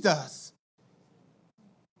changed us.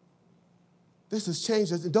 This has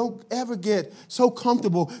changed us. And don't ever get so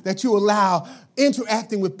comfortable that you allow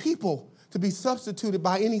interacting with people to be substituted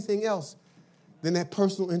by anything else than that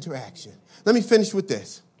personal interaction. Let me finish with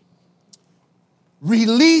this.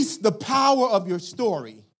 Release the power of your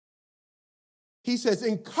story. He says,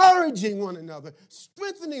 encouraging one another,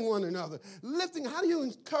 strengthening one another, lifting. How do you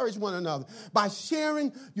encourage one another? By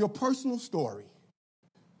sharing your personal story.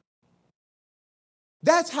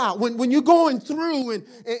 That's how, when you're going through and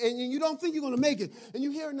you don't think you're going to make it, and you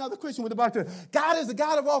hear another Christian with the Bible, God is the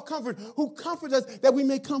God of all comfort who comforts us that we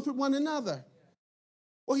may comfort one another.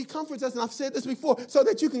 Well, he comforts us, and I've said this before, so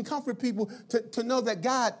that you can comfort people to know that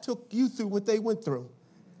God took you through what they went through.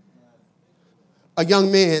 A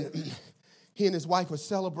young man, he and his wife were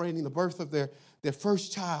celebrating the birth of their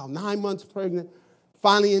first child, 9 months pregnant.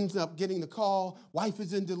 Finally ends up getting the call. Wife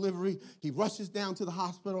is in delivery. He rushes down to the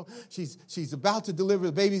hospital. She's about to deliver.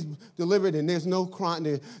 The baby's delivered, and there's no crying.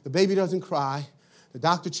 The baby doesn't cry. The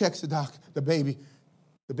doctor checks the baby.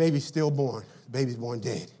 The baby's still born. The baby's born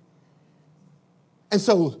dead. And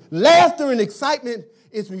so laughter and excitement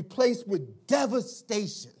is replaced with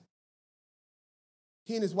devastation.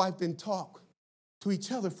 He and his wife didn't talk to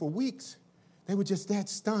each other for weeks. They were just that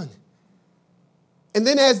stunned. And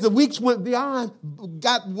then as the weeks went beyond,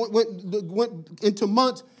 went into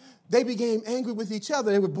months, they became angry with each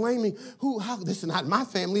other. They were blaming this is not my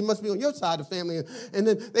family, it must be on your side of the family. And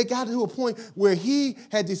then they got to a point where he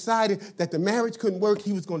had decided that the marriage couldn't work,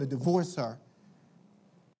 he was going to divorce her.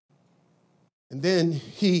 And then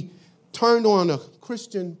he turned on a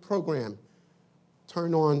Christian program,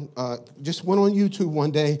 just went on YouTube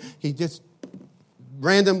one day, he just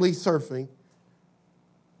randomly surfing,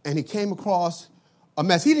 and he came across a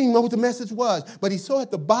message. He didn't even know what the message was, but he saw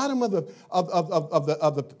at the bottom of the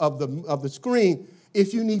screen,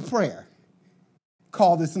 if you need prayer,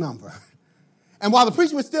 call this number. And while the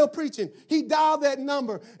preacher was still preaching, he dialed that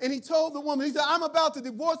number and he told the woman, he said, I'm about to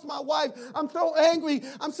divorce my wife. I'm so angry.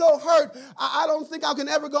 I'm so hurt. I don't think I can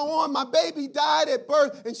ever go on. My baby died at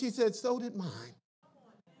birth. And she said, so did mine.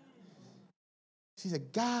 She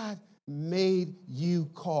said, God made you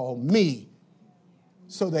call me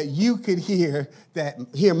so that you could hear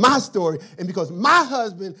my story. And because my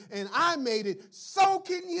husband and I made it, so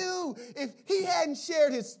can you. If he hadn't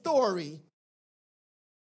shared his story,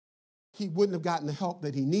 he wouldn't have gotten the help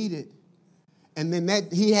that he needed. And then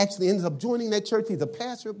he actually ended up joining that church. He's a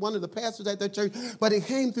pastor, one of the pastors at that church. But it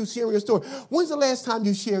came through sharing your story. When's the last time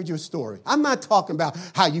you shared your story? I'm not talking about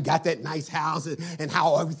how you got that nice house and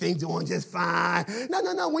how everything's doing just fine.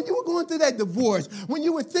 No. When you were going through that divorce, when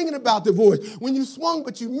you were thinking about divorce, when you swung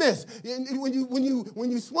but you missed, when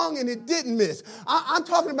you swung and it didn't miss. I'm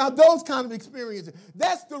talking about those kind of experiences.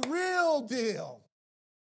 That's the real deal.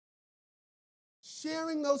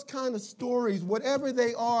 Sharing those kind of stories, whatever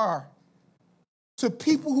they are, to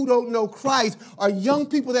people who don't know Christ or young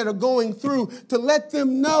people that are going through, to let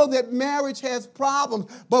them know that marriage has problems,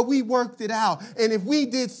 but we worked it out. And if we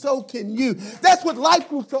did, so can you. That's what life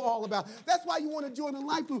groups are all about. That's why you want to join a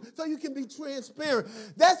life group, so you can be transparent.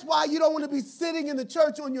 That's why you don't want to be sitting in the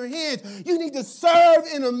church on your hands. You need to serve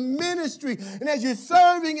in a ministry. And as you're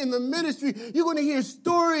serving in the ministry, you're going to hear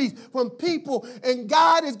stories from people, and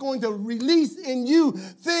God is going to release in you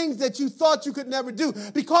things that you thought you could never do.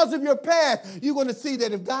 Because of your past, you're going to see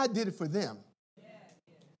that if God did it for them,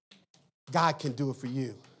 God can do it for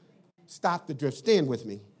you. Stop the drift. Stand with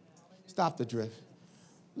me. Stop the drift.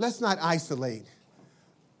 Let's not isolate.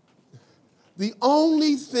 The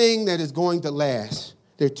only thing that is going to last,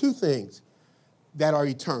 there are two things that are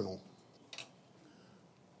eternal.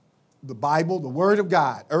 The Bible, the Word of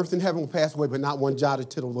God. Earth and heaven will pass away, but not one jot or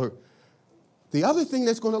tittle of word. The other thing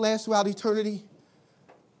that's going to last throughout eternity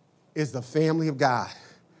is the family of God.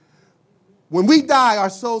 When we die, our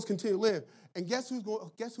souls continue to live. And guess who you're going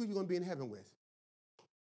to be in heaven with?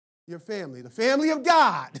 Your family, the family of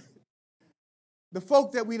God. The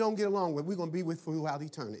folk that we don't get along with, we're going to be with throughout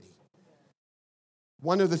eternity.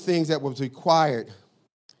 One of the things that was required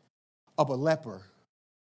of a leper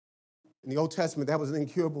in the Old Testament, that was an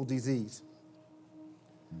incurable disease.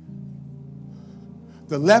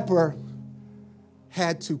 The leper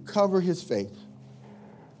had to cover his face.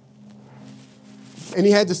 And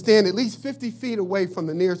he had to stand at least 50 feet away from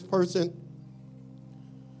the nearest person.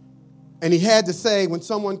 And he had to say, when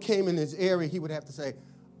someone came in his area, he would have to say,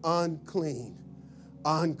 unclean,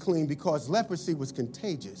 unclean, because leprosy was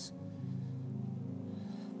contagious.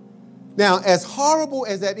 Now, as horrible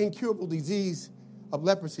as that incurable disease of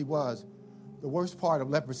leprosy was, the worst part of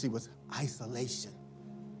leprosy was isolation.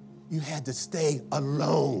 You had to stay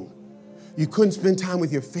alone. You couldn't spend time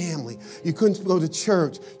with your family. You couldn't go to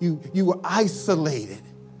church. You were isolated.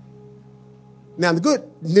 Now, the good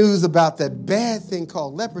news about that bad thing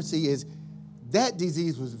called leprosy is that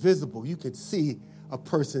disease was visible. You could see a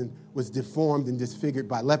person was deformed and disfigured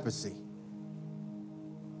by leprosy.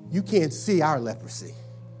 You can't see our leprosy.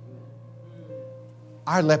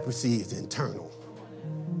 Our leprosy is internal.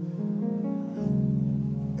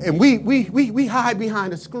 And we hide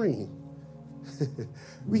behind a screen.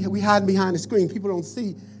 We hide behind the screen. People don't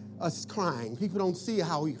see us crying. People don't see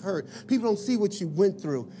how we hurt. People don't see what you went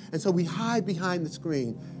through. And so we hide behind the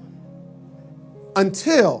screen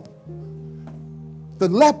until the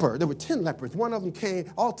leper, there were 10 lepers. One of them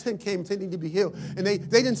came, all 10 came intending to be healed. And they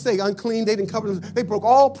didn't say unclean. They didn't cover them. They broke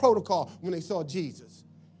all protocol when they saw Jesus.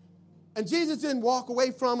 And Jesus didn't walk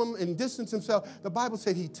away from them and distance himself. The Bible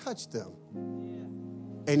said he touched them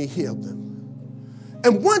and he healed them.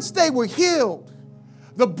 And once they were healed,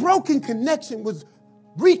 the broken connection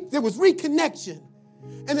there was reconnection,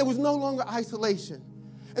 and there was no longer isolation.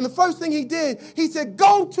 And the first thing he did, he said,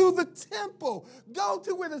 go to the temple. Go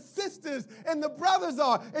to where the sisters and the brothers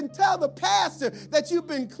are and tell the pastor that you've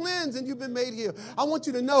been cleansed and you've been made healed. I want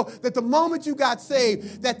you to know that the moment you got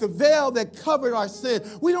saved, that the veil that covered our sin,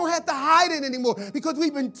 we don't have to hide it anymore because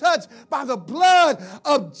we've been touched by the blood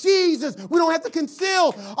of Jesus. We don't have to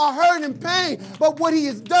conceal our hurt and pain. But what he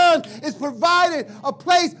has done is provided a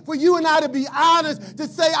place for you and I to be honest, to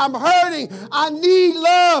say, I'm hurting. I need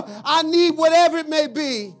love. I need whatever it may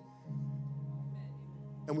be.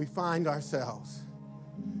 And we find ourselves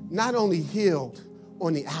not only healed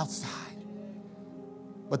on the outside,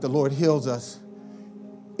 but the Lord heals us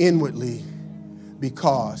inwardly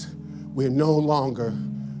because we're no longer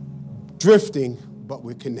drifting, but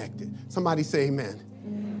we're connected. Somebody say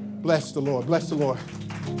amen. Bless the Lord. Bless the Lord.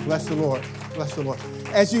 Bless the Lord. Bless the Lord.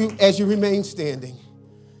 As you remain standing.